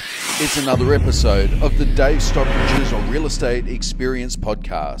It's another episode of the Dave Stockbridge's Real Estate Experience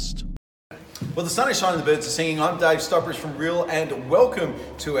Podcast. Well, the sun is shining, the birds are singing. I'm Dave Stockbridge from Real, and welcome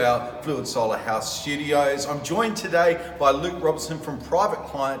to our Fluid Solar House studios. I'm joined today by Luke Robertson from Private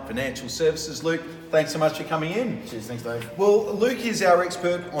Client Financial Services. Luke, thanks so much for coming in. Cheers, thanks Dave. Well, Luke is our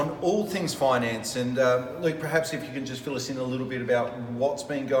expert on all things finance, and Luke, perhaps if you can just fill us in a little bit about what's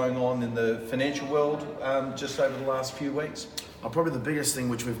been going on in the financial world just over the last few weeks. Probably the biggest thing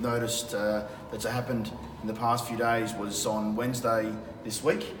which we've noticed that's happened in the past few days was on Wednesday this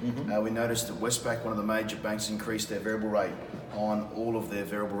week. We noticed that Westpac, one of the major banks, increased their variable rate on all of their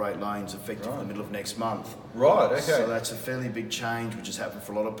variable rate loans effective in the middle of next month. Right, okay. So that's a fairly big change which has happened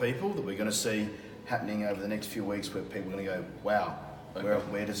for a lot of people that we're going to see happening over the next few weeks, where people are going to go, wow,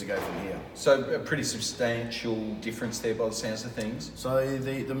 where does it go from here? So a pretty substantial difference there by the sounds of things. So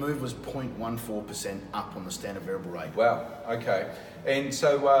the move was 0.14% up on the standard variable rate. Wow, okay. And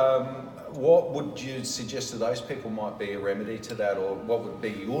so what would you suggest to those people might be a remedy to that, or what would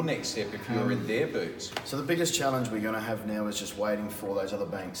be your next step if you were in their boots? So the biggest challenge we're going to have now is just waiting for those other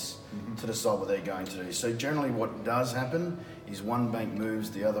banks to decide what they're going to do. So generally what does happen is one bank moves,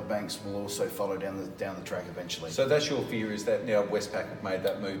 the other banks will also follow down the track eventually. So that's your fear, is that now Westpac have made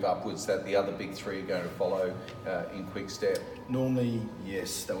that move upwards, that the other big three are going to follow in quick step? Normally,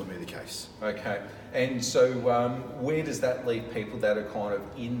 yes, that would be the case. Okay. And so where does that leave people that are kind of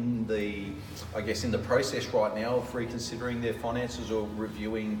in the process right now of reconsidering their finances or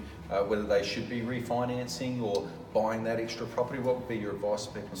reviewing whether they should be refinancing or buying that extra property? What would be your advice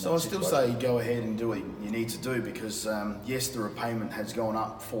to people in So that I still say go ahead and do what you need to do, because yes, the repayment has gone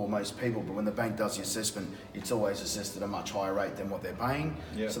up for most people, but when the bank does the assessment, it's always assessed at a much higher rate than what they're paying.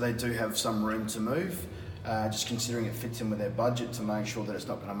 Yeah. So they do have some room to move. Just considering it fits in with their budget to make sure that it's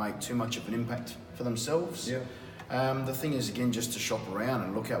not going to make too much of an impact for themselves. Yeah. The thing is, again, just to shop around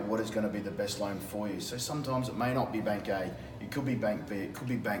and look at what is going to be the best loan for you. So sometimes it may not be Bank A, it could be Bank B, it could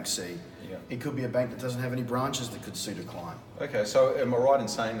be Bank C. Yeah. It could be a bank that doesn't have any branches that could suit a client. Okay, so am I right in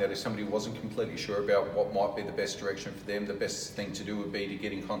saying that if somebody wasn't completely sure about what might be the best direction for them, the best thing to do would be to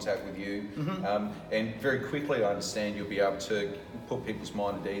get in contact with you? And very quickly, I understand you'll be able to put people's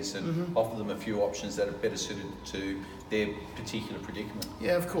mind at ease and offer them a few options that are better suited to their particular predicament.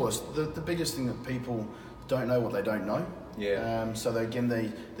 Yeah, of course. The biggest thing that people don't know what they don't know. Yeah. So they're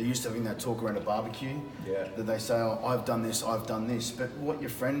used to having that talk around a barbecue. Yeah. That they say, oh, I've done this. But what your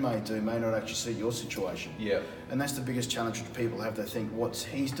friend may do may not actually suit your situation. Yeah. And that's the biggest challenge that people have. They think what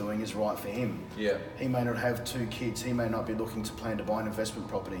he's doing is right for him. Yeah. He may not have 2 kids. He may not be looking to plan to buy an investment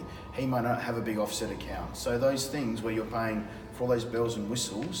property. He may not have a big offset account. So those things where you're paying for all those bells and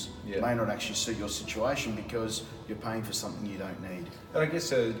whistles may not actually suit your situation, because you're paying for something you don't need. And I guess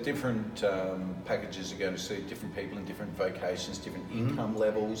different packages are going to suit different people in different vocations, different income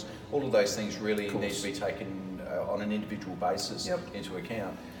levels. All of those things really need to be taken on an individual basis into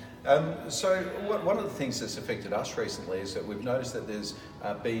account. So one of the things that's affected us recently is that we've noticed that there's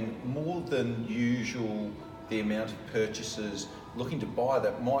been more than usual the amount of purchasers looking to buy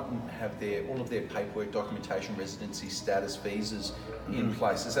that mightn't have all of their paperwork, documentation, residency status, visas in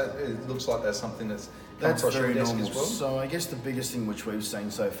place. It looks like that's something that's come across your desk as well? So I guess the biggest thing which we've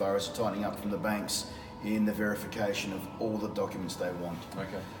seen so far is tightening up from the banks in the verification of all the documents they want.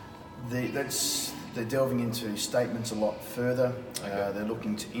 Okay. They're delving into statements a lot further. Okay. They're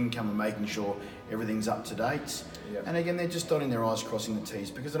looking to income and making sure everything's up to date. Yep. And again, they're just dotting their I's, crossing the T's,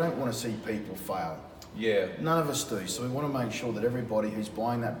 because they don't want to see people fail. Yeah. None of us do. So we want to make sure that everybody who's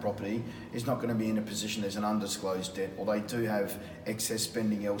buying that property is not going to be in a position there's an undisclosed debt, or they do have excess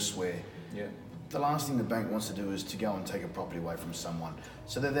spending elsewhere. Yeah. The last thing the bank wants to do is to go and take a property away from someone.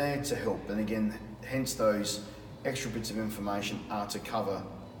 So they're there to help. And again, hence those extra bits of information are to cover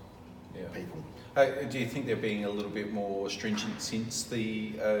people. Do you think they're being a little bit more stringent since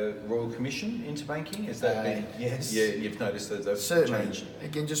the Royal Commission into banking? Is that been? Yes. Yeah, you've noticed that they've Certainly. changed.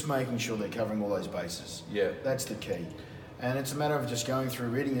 Again, just making sure they're covering all those bases. Yeah. That's the key. And it's a matter of just going through,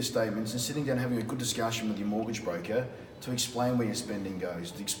 reading your statements and sitting down and having a good discussion with your mortgage broker to explain where your spending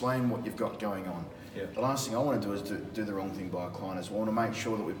goes, to explain what you've got going on. Yeah. The last thing I want to do is do the wrong thing by a client as well. I want to make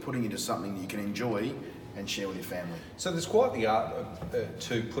sure that we're putting into something that you can enjoy and share with your family. So there's quite the art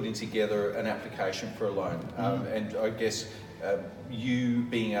to putting together an application for a loan. And I guess you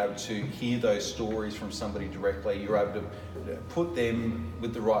being able to hear those stories from somebody directly, you're able to put them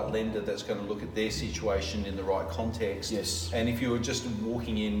with the right lender that's going to look at their situation in the right context. Yes. And if you were just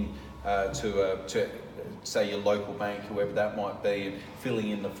walking in to say your local bank, whoever that might be, and filling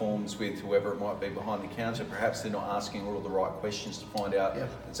in the forms with whoever it might be behind the counter, perhaps they're not asking all of the right questions to find out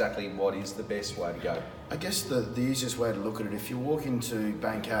exactly what is the best way to go. I guess the easiest way to look at it, if you walk into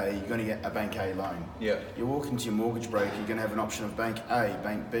Bank A, you're going to get a Bank A loan. Yeah. You walk into your mortgage broker, you're going to have an option of Bank A,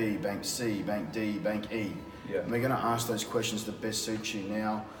 Bank B, Bank C, Bank D, Bank E. Yeah. And we're going to ask those questions that best suit you.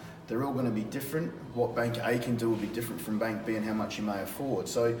 Now, they're all going to be different. What Bank A can do will be different from Bank B and how much you may afford.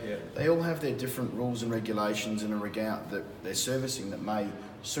 So they all have their different rules and regulations in a regard that they're servicing that may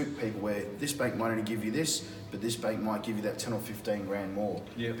suit people, where this bank might only give you this, but this bank might give you that 10 or 15 grand more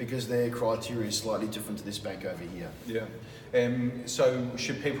because their criteria is slightly different to this bank over here. Yeah. So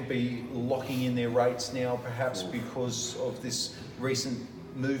should people be locking in their rates now, perhaps because of this recent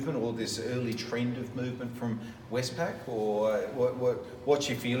movement or this early trend of movement from Westpac, or what's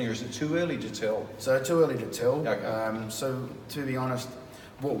your feeling, or is it too early to tell? So too early to tell. Okay. So to be honest,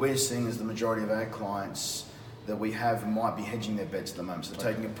 what we're seeing is the majority of our clients that we have might be hedging their bets at the moment. So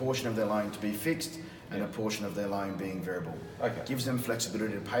they're taking a portion of their loan to be fixed and a portion of their loan being variable. Okay. Gives them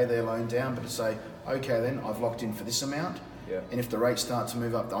flexibility to pay their loan down, but to say, okay, then I've locked in for this amount. And if the rates start to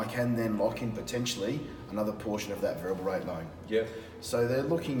move up, I can then lock in potentially another portion of that variable rate loan. So they're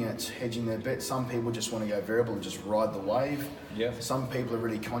looking at hedging their bets. Some people just want to go variable and just ride the wave. Some people are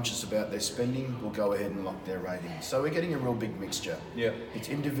really conscious about their spending, will go ahead and lock their rate in. So we're getting a real big mixture. It's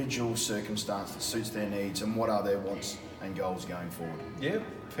individual circumstance that suits their needs and what are their wants and goals going forward. Yeah,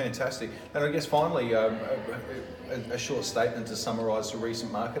 fantastic. And I guess finally, a short statement to summarise the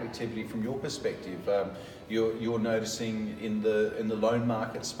recent market activity from your perspective. You're noticing in the loan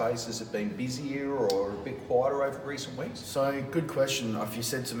market space, has it been busier or a bit quieter over recent weeks? So good question. If you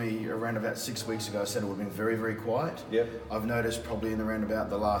said to me around about 6 weeks ago, I said it would have been very, very quiet. I've noticed probably in around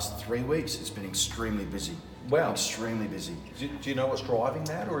about the last 3 weeks, it's been extremely busy. Wow. Extremely busy. Do you know what's driving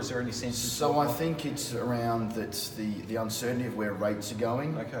that, or is there any sense? So I think it's around that the uncertainty of where rates are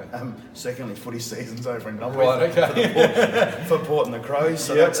going. Okay. Secondly, footy season's over in another Right, okay. for Port and the Crows.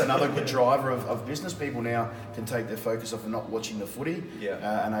 So that's another good driver of business. People now can take their focus off of not watching the footy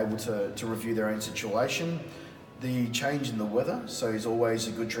and able to review their own situation. The change in the weather, so is always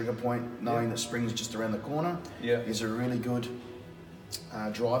a good trigger point. Knowing that spring's just around the corner is a really good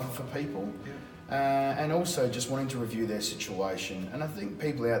driver for people. And also just wanting to review their situation. And I think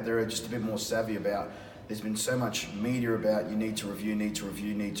people out there are just a bit more savvy about, there's been so much media about you need to review,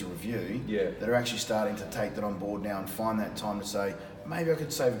 that are actually starting to take that on board now and find that time to say, maybe I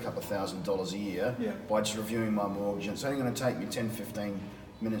could save a couple of $1,000s a year by just reviewing my mortgage. And it's only going to take me 10, 15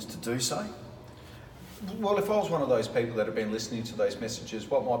 minutes to do so. Well, if I was one of those people that have been listening to those messages,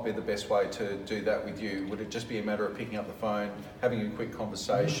 what might be the best way to do that with you? Would it just be a matter of picking up the phone, having a quick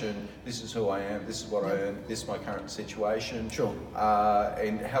conversation, this is who I am, this is what I earn, this is my current situation? Sure.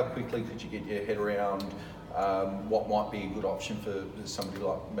 And how quickly could you get your head around what might be a good option for somebody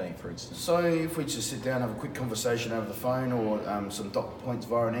like me, for instance? So if we just sit down, have a quick conversation over the phone, or some dot points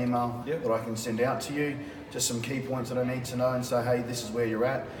via an email that I can send out to you, just some key points that I need to know, and say, hey, this is where you're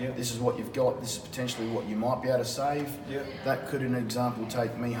at, this is what you've got, this is potentially what you might be able to save. That could, in an example,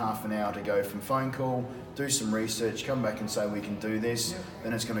 take me half an hour to go from phone call, do some research, come back and say we can do this,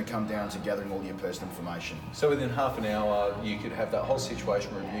 then it's going to come down to gathering all your personal information. So within half an hour, you could have that whole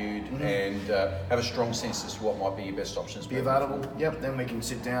situation reviewed and have a strong sense as to what might be your best options. Be available, then we can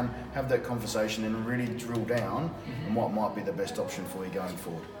sit down, have that conversation and really drill down on what might be the best option for you going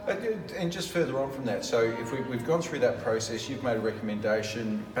forward. And just further on from that, so if we've gone through that process, you've made a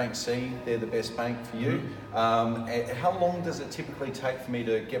recommendation, Bank C, they're the best bank for you. How long does it typically take for me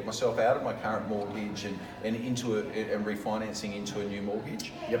to get myself out of my current mortgage and into and refinancing into a new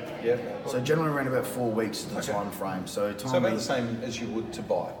mortgage? So generally around about 4 weeks is the time frame. So about the same as you would to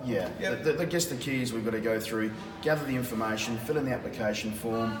buy. I guess the key is we've got to go through, gather the information, fill in the application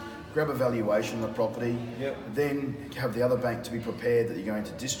form, grab a valuation of the property, then have the other bank to be prepared that you're going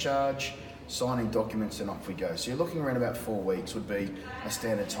to discharge, signing documents, and off we go. So you're looking around about 4 weeks would be a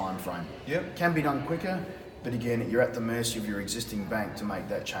standard time frame. Can be done quicker, but again, you're at the mercy of your existing bank to make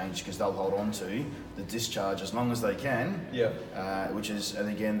that change, because they'll hold on to the discharge as long as they can. And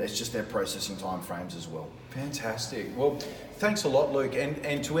again, it's just their processing time frames as well. Fantastic. Well, thanks a lot, Luke.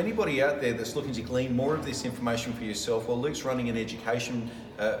 And to anybody out there that's looking to glean more of this information for yourself, well, Luke's running an education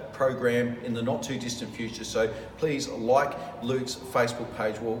program in the not too distant future. So please like Luke's Facebook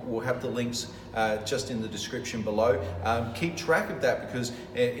page. We'll have the links just in the description below. Keep track of that, because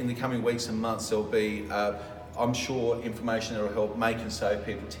in the coming weeks and months, there'll be I'm sure information that will help make and save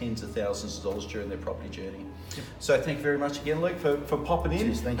people tens of thousands of dollars during their property journey. So thank you very much again, Luke, for popping in.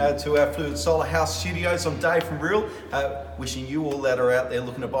 Cheers, thank you. To our Fluid Solar House studios. I'm Dave from Real. Wishing you all that are out there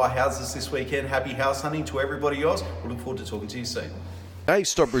looking to buy houses this weekend happy house hunting to everybody else. We look forward to talking to you soon. Dave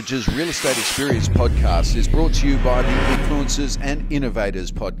Stockbridge's Real Estate Experience podcast is brought to you by the Influencers and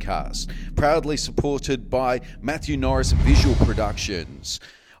Innovators podcast, proudly supported by Matthew Norris Visual Productions.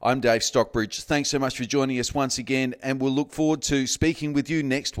 I'm Dave Stockbridge. Thanks so much for joining us once again, and we'll look forward to speaking with you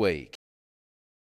next week.